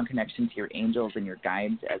really strong connection to your angels and your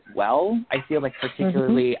guides as well. I feel like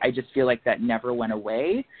particularly, I just feel like that never went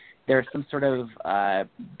away. There's some sort of,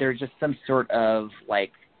 there's just some sort of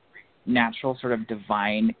like natural sort of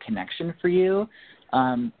divine connection for you.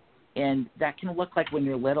 And that can look like when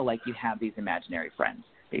you're little, like you have these imaginary friends,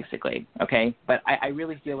 basically, okay? But I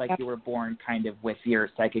really feel like you were born kind of with your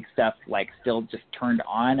psychic stuff, like still just turned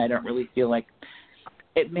on. I don't really feel like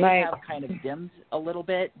it may have kind of dimmed a little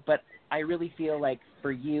bit, but I really feel like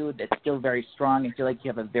for you, that's still very strong. I feel like you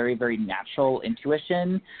have a very, very natural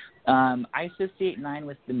intuition. I associate 9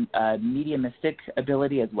 with the mediumistic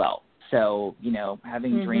ability as well. So, you know,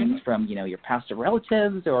 having dreams from, you know, your past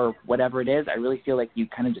relatives or whatever it is, I really feel like you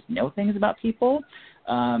kind of just know things about people.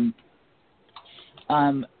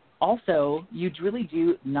 Also, you really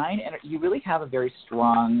do, 9, you really have a very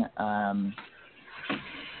strong,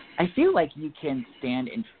 I feel like you can stand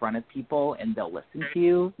in front of people and they'll listen to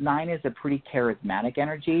you. 9 is a pretty charismatic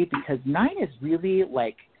energy because 9 is really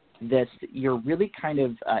like this, you're really kind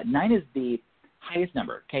of, 9 is the highest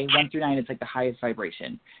number, okay? 1 through 9 is like the highest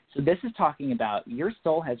vibration. So this is talking about your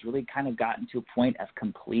soul has really kind of gotten to a point of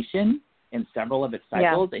completion in several of its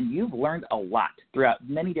cycles, and you've learned a lot throughout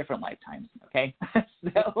many different lifetimes, okay?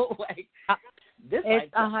 So, like, this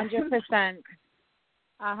it's 100%.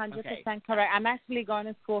 100% correct. I'm actually going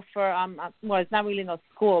to school for, well, it's not really no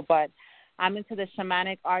school, but I'm into the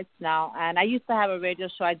shamanic arts now, and I used to have a radio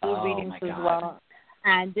show. I do readings as well,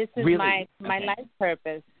 and this is my life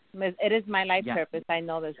purpose. It is my life purpose. I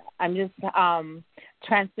know this. I'm just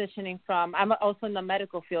transitioning from, I'm also in the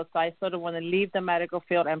medical field, so I sort of want to leave the medical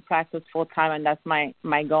field and practice full time, and that's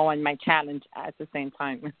my goal and my challenge at the same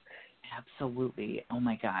time. Absolutely. Oh,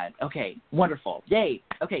 my God. Okay, wonderful. Yay.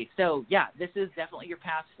 Okay, so, yeah, this is definitely your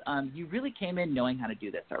path. You really came in knowing how to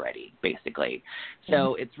do this already, basically.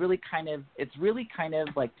 So it's really kind of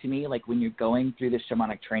like, to me, like when you're going through the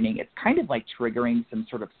shamanic training, it's kind of like triggering some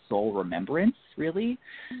sort of soul remembrance, really.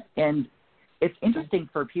 And it's interesting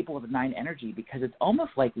for people with 9 energy because it's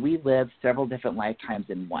almost like we live several different lifetimes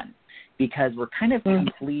in one because we're kind of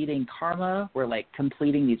completing karma. We're, like,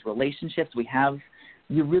 completing these relationships we have.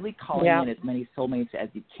 You're really calling in as many soulmates as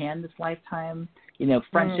you can this lifetime. You know,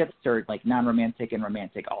 friendships are like non-romantic and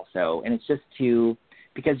romantic also. And it's just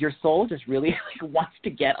because your soul just really like, wants to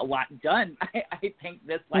get a lot done, I think,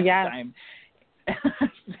 this lifetime.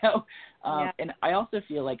 So, and I also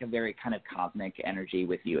feel like a very kind of cosmic energy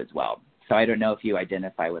with you as well. So I don't know if you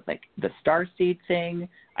identify with like the starseed thing.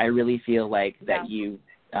 I really feel like that you,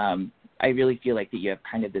 I really feel like that you have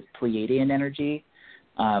kind of this Pleiadian energy.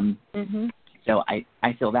 So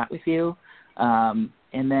I feel that with you. And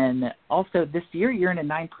then also this year, you're in a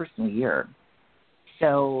 9 personal year.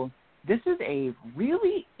 So this is a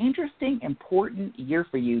really interesting, important year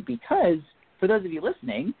for you because for those of you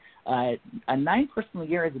listening, a 9 personal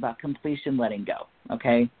year is about completion, letting go,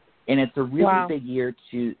 okay? And it's a really big year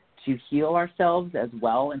to heal ourselves as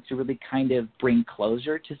well and to really kind of bring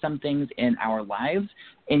closure to some things in our lives.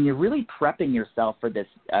 And you're really prepping yourself for this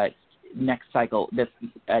next cycle, this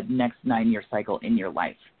next 9-year cycle in your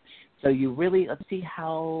life. So you really, let's see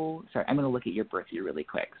how, sorry, I'm going to look at your birth year really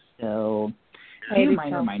quick. So do you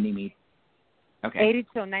mind reminding me? Okay.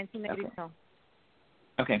 1982.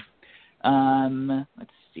 Okay.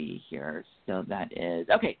 Let's see here. So that is,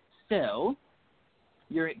 okay. So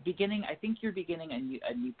you're beginning, I think you're beginning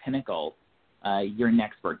a new pinnacle your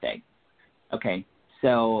next birthday. Okay.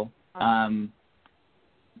 So,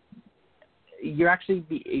 you're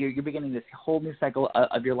beginning this whole new cycle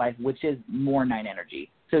of your life, which is more 9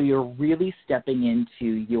 energy. So you're really stepping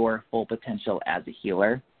into your full potential as a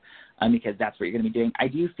healer because that's what you're going to be doing. I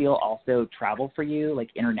do feel also travel for you, like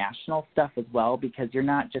international stuff as well, because you're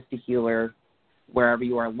not just a healer wherever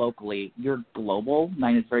you are locally. You're global.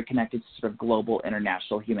 9 is very connected to sort of global,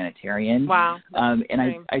 international, humanitarian. Wow. And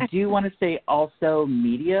I do want to say also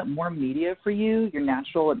more media for you. You're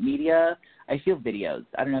natural at media. I feel videos.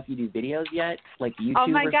 I don't know if you do videos yet, like YouTube or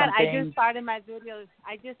something. Oh, my God. I just started my videos.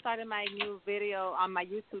 I just started my new video on my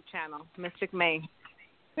YouTube channel, Mystic May.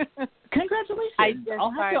 Congratulations.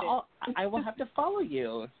 I will have to follow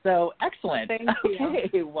you. So excellent. Thank you.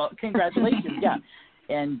 Okay. Well, congratulations. Yeah.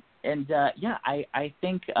 And I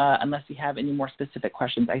think unless you have any more specific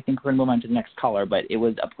questions, I think we're going to move on to the next caller. But it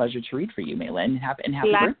was a pleasure to read for you, Maylin. Happy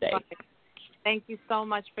birthday. Thank you so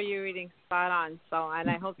much for your reading. Spot on. So, and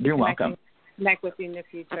I hope you're welcome. Connect with you in the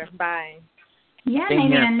future. Bye. Yeah,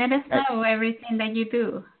 Maylin, let us know everything that you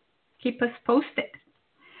do. Keep us posted.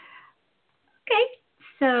 Okay,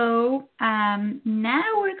 so now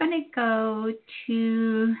we're going to go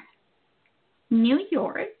to New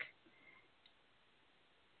York.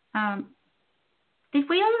 Did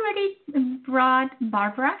we already brought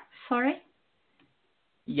Barbara? Sorry.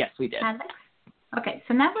 Yes, we did. Alex? Okay,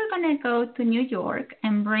 so now we're going to go to New York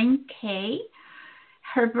and bring Kay.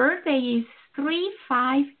 Her birthday is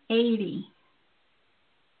 3/5/80.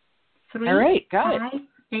 All right, got it.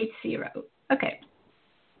 3580. Okay.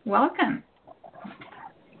 Welcome.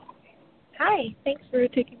 Hi, thanks for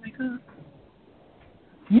taking my call.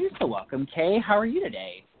 You're so welcome, Kay. How are you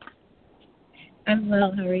today? I'm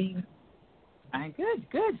well. How are you? I'm good.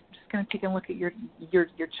 Just gonna take a look at your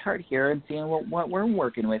chart here and seeing what we're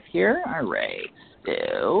working with here. All right.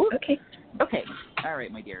 So. Okay. All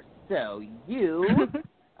right, my dear. So you.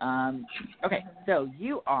 Okay. So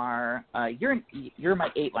you are. You're my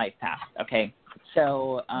 8 life path. Okay.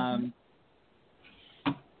 So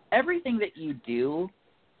everything that you do,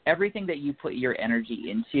 everything that you put your energy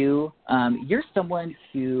into, you're someone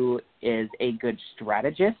who is a good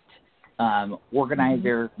strategist.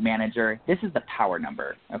 Organizer, manager. This is the power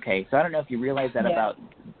number. Okay, so I don't know if you realize that about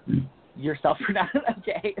yourself or not.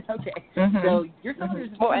 Okay. So you're someone who's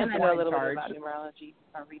and I know a little bit about numerology.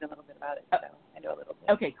 I'll read a little bit about it. So I know a little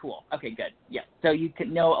bit. Okay, cool. Okay, good. Yeah. So you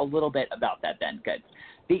can know a little bit about that then. Good.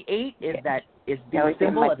 The 8 is the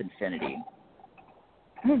symbol of infinity.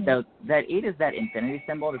 So that 8 is that infinity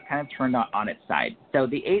symbol that's kind of turned on its side. So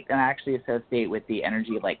the 8 I actually associate with the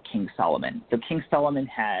energy of like King Solomon. So King Solomon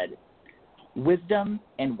had wisdom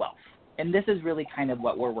and wealth. And this is really kind of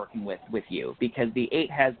what we're working with you, because the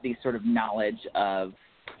 8 has the sort of knowledge of,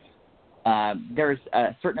 there's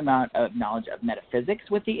a certain amount of knowledge of metaphysics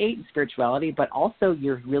with the 8 and spirituality, but also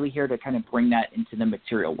you're really here to kind of bring that into the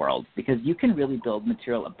material world, because you can really build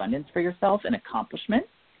material abundance for yourself and accomplishment.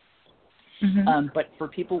 But for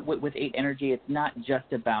people with 8 energy, it's not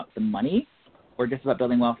just about the money or just about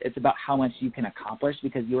building wealth. It's about how much you can accomplish,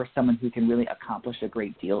 because you are someone who can really accomplish a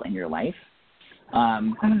great deal in your life.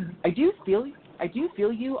 I do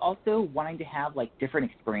feel you also wanting to have like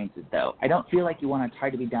different experiences, though. I don't feel like you want to try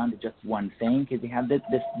to be down to just one thing, because you have this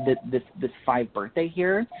 5 birthday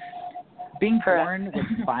here. Being born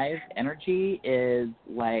with 5 energy is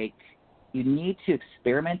like, you need to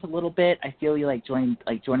experiment a little bit. I feel you like joining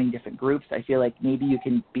different groups. I feel like maybe you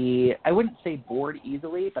can be, I wouldn't say bored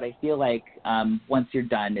easily, but I feel like once you're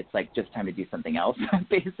done, it's like just time to do something else,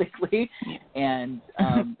 basically. And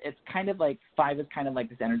it's kind of like 5 is kind of like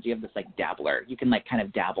this energy of this like dabbler. You can like kind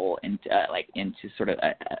of dabble into sort of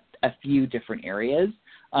a few different areas.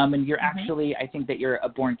 And you're actually, I think that you're a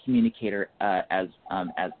born communicator as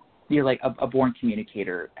you're like a born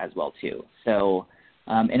communicator as well too. So.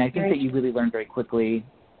 And I think that you really learn very quickly.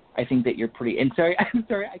 I think that you're pretty. And I'm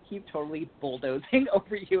sorry, I keep totally bulldozing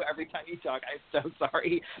over you every time you talk. I'm so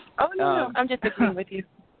sorry. Oh no, I'm just agreeing with you.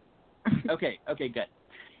 Okay, good.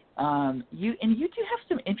 You do have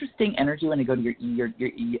some interesting energy when you go to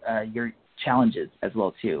your challenges as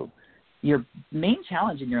well too. Your main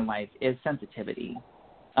challenge in your life is sensitivity.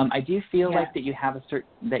 I do feel like that you have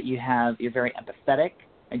you're very empathetic.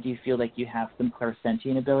 I do feel like you have some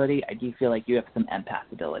clairsentient ability. I do feel like you have some empath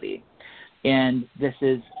ability. And this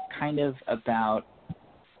is kind of about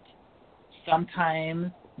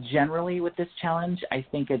sometimes, generally with this challenge, I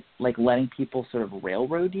think it's like letting people sort of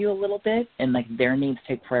railroad you a little bit, and like their needs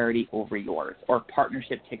take priority over yours, or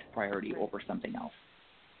partnership takes priority over something else.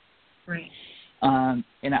 Right.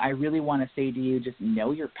 And I really want to say to you, just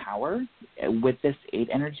know your power. With this 8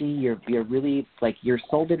 energy, you're really, like, your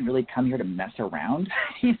soul didn't really come here to mess around,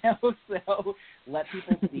 so let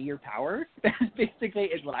people see your power, basically,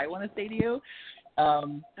 is what I want to say to you.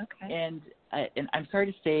 Okay. And I'm sorry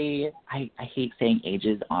to say, I hate saying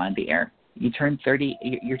ages on the air. You're turning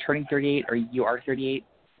 38, or you are 38?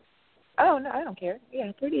 Oh, no, I don't care.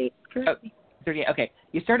 Yeah, 38 currently. 38, okay.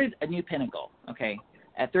 You started a new pinnacle, okay?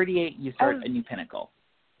 At 38, you start a new pinnacle.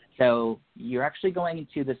 So you're actually going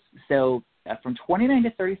into this. So from 29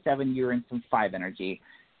 to 37, you're in some 5 energy.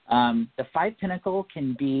 The 5 pinnacle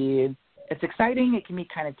can be, it's exciting. It can be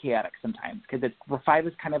kind of chaotic sometimes, because 5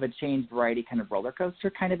 is kind of a change variety kind of roller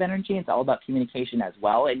coaster kind of energy. It's all about communication as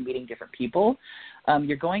well and meeting different people.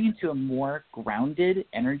 You're going into a more grounded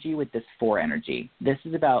energy with this 4 energy. This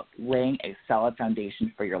is about laying a solid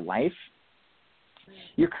foundation for your life.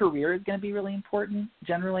 Your career is going to be really important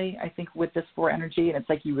generally, I think, with this 4 energy, and it's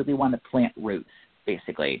like you really want to plant roots,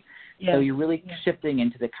 basically. Yeah. So you're really shifting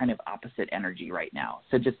into the kind of opposite energy right now.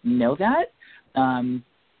 So just know that. And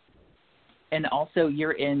also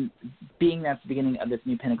you're in, being that's the beginning of this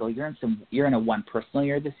new pinnacle, you're in a 1 personal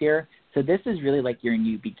year this year. So this is really like your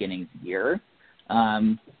new beginnings year.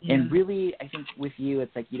 And really, I think with you,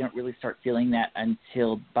 it's like you don't really start feeling that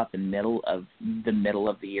until about the middle of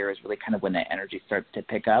the year is really kind of when that energy starts to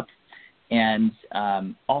pick up. And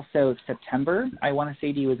also September, I want to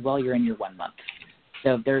say to you as well, you're in your 1 month.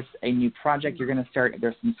 So if there's a new project you're going to start, if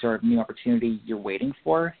there's some sort of new opportunity you're waiting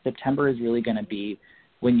for, September is really going to be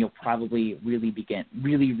when you'll probably really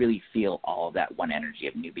really feel all of that one energy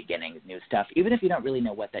of new beginnings, new stuff, even if you don't really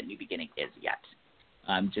know what that new beginning is yet.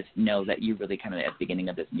 Just know that you're really kind of at the beginning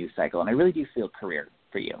of this new cycle. And I really do feel career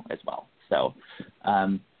for you as well. So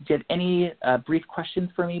do you have any brief questions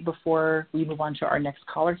for me before we move on to our next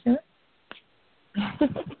caller here?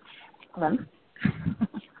 Hello.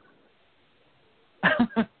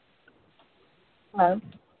 Hello.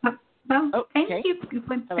 Well, oh, thank okay. you.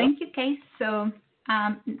 Hello. Thank you, Kay. So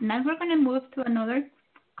now we're going to move to another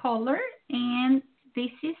caller, and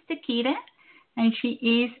this is Takita, and she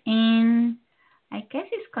is in, I guess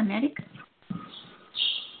it's Connecticut.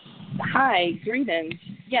 Hi, greetings.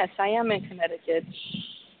 Yes, I am in Connecticut.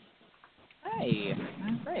 Hi.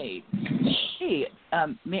 All right. Hey,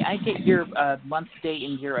 may I get your month, day,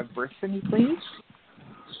 and year of birth from you, please?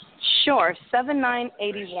 Sure,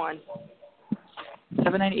 7981.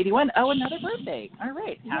 7981. Oh, another birthday. All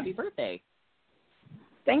right. Happy birthday.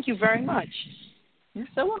 Thank you very much. You're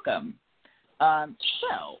so welcome.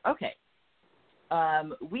 Okay.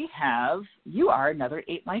 We have, you are another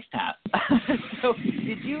 8 life path. So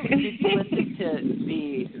did you listen to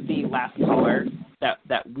the last caller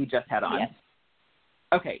that we just had on? Yes.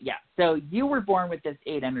 Okay, yeah. So you were born with this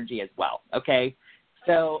 8 energy as well, okay?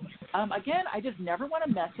 So, again, I just never want to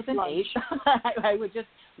mess with an 8. I would just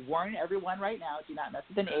warn everyone right now, do not mess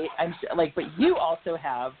with an 8. But you also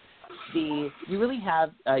have you're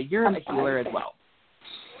a healer as well.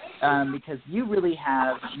 Because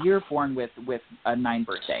you're born with a 9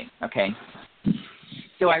 birthday, okay?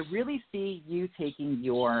 So I really see you taking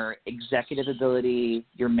your executive ability,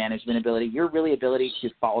 your management ability, your really ability to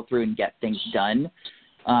follow through and get things done,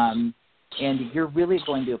 and you're really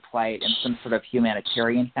going to apply it in some sort of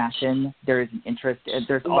humanitarian fashion. There is an interest.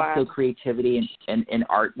 There's also creativity and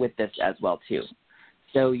art with this as well, too.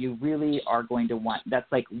 So you really are going to want,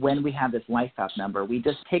 that's like when we have this life path number, we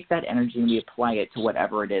just take that energy and we apply it to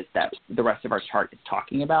whatever it is that the rest of our chart is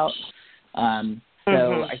talking about.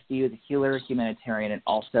 So I see you as a healer, humanitarian, and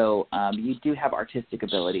also you do have artistic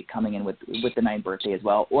ability coming in with the 9th birthday as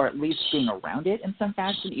well, or at least being around it in some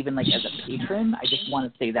fashion, even like as a patron. I just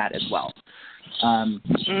want to say that as well.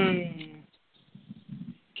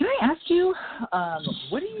 Can I ask you,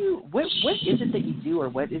 what is it that you do, or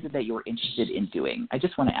what is it that you're interested in doing? I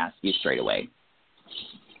just want to ask you straight away.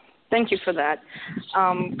 Thank you for that.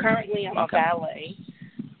 Currently, I'm a ballet.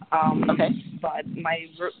 Okay. But my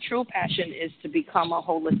true passion is to become a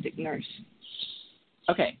holistic nurse.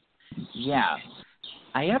 Okay. Yeah.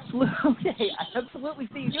 I absolutely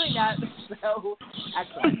see you doing that. So,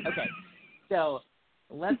 excellent. Okay. So,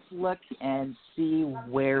 let's look and see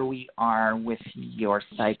where we are with your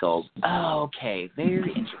cycles. Okay,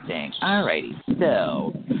 very interesting. All righty.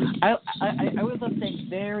 So, I would love saying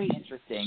very interesting.